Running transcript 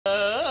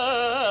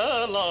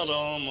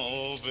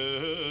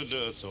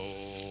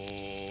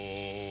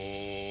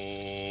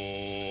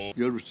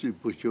Yarsi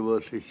Pushava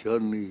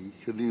Shani,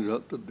 Shani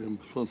Rata, them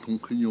Santum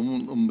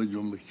Kinyamun,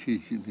 Umbajum,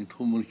 Kishini,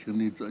 Tomar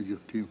Shanita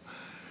Yatim,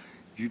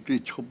 Jite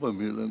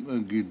Chopamil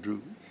and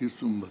Gidru,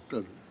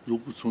 Hisumbatar,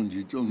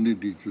 Lukusonji, only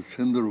the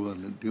sender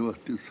one,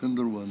 Devati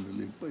sender one, the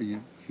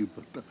Lipayan,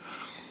 Hipata.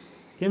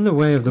 In the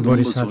way of the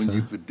Bodhisattva,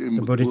 the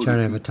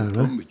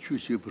Bodhicharyavatara,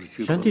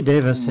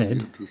 Shantideva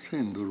said,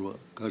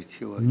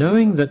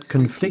 knowing that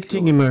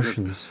conflicting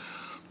emotions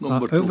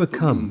are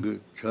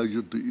overcome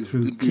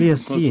through clear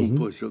seeing,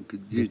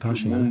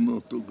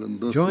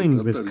 vipassana,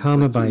 joined with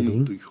calm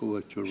abiding,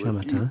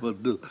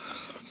 shamatha,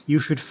 you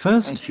should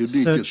first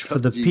search for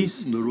the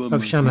peace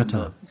of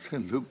shamatha,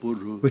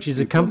 which is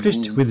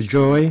accomplished with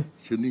joy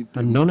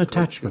and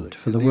non-attachment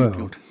for the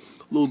world.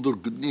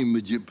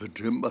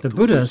 The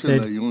Buddha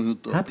said,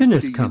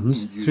 happiness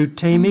comes through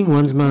taming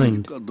one's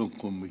mind.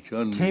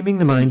 Taming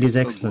the mind is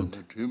excellent.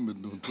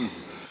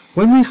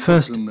 When we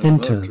first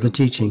enter the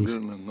teachings,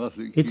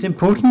 it's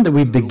important that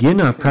we begin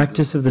our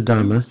practice of the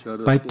Dharma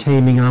by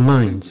taming our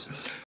minds.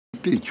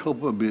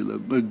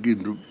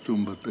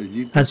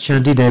 As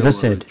Shantideva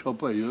said,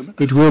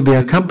 it will be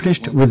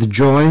accomplished with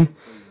joy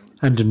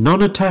and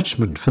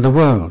non-attachment for the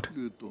world.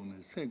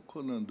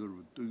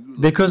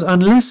 Because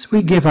unless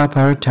we give up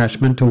our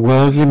attachment to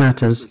worldly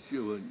matters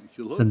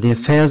and the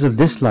affairs of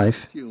this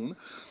life,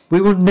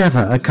 we will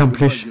never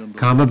accomplish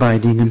calm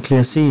abiding and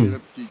clear seeing.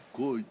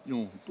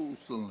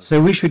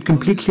 So we should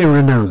completely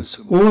renounce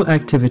all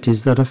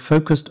activities that are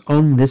focused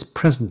on this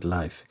present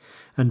life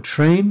and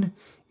train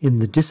in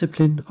the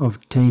discipline of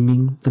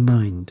taming the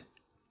mind.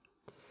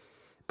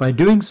 By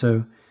doing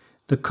so,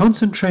 the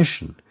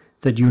concentration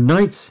that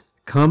unites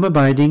calm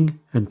abiding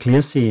and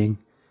clear seeing,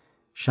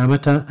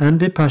 shamatha and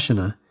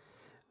vipassana,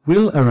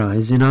 will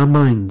arise in our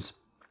minds.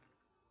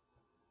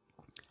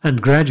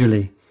 And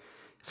gradually,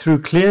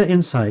 through clear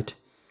insight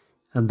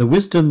and the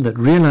wisdom that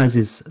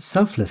realizes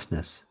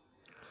selflessness,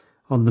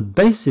 on the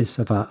basis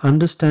of our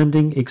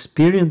understanding,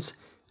 experience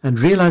and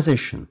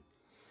realization,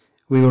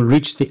 we will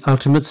reach the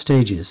ultimate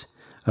stages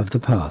of the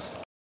path.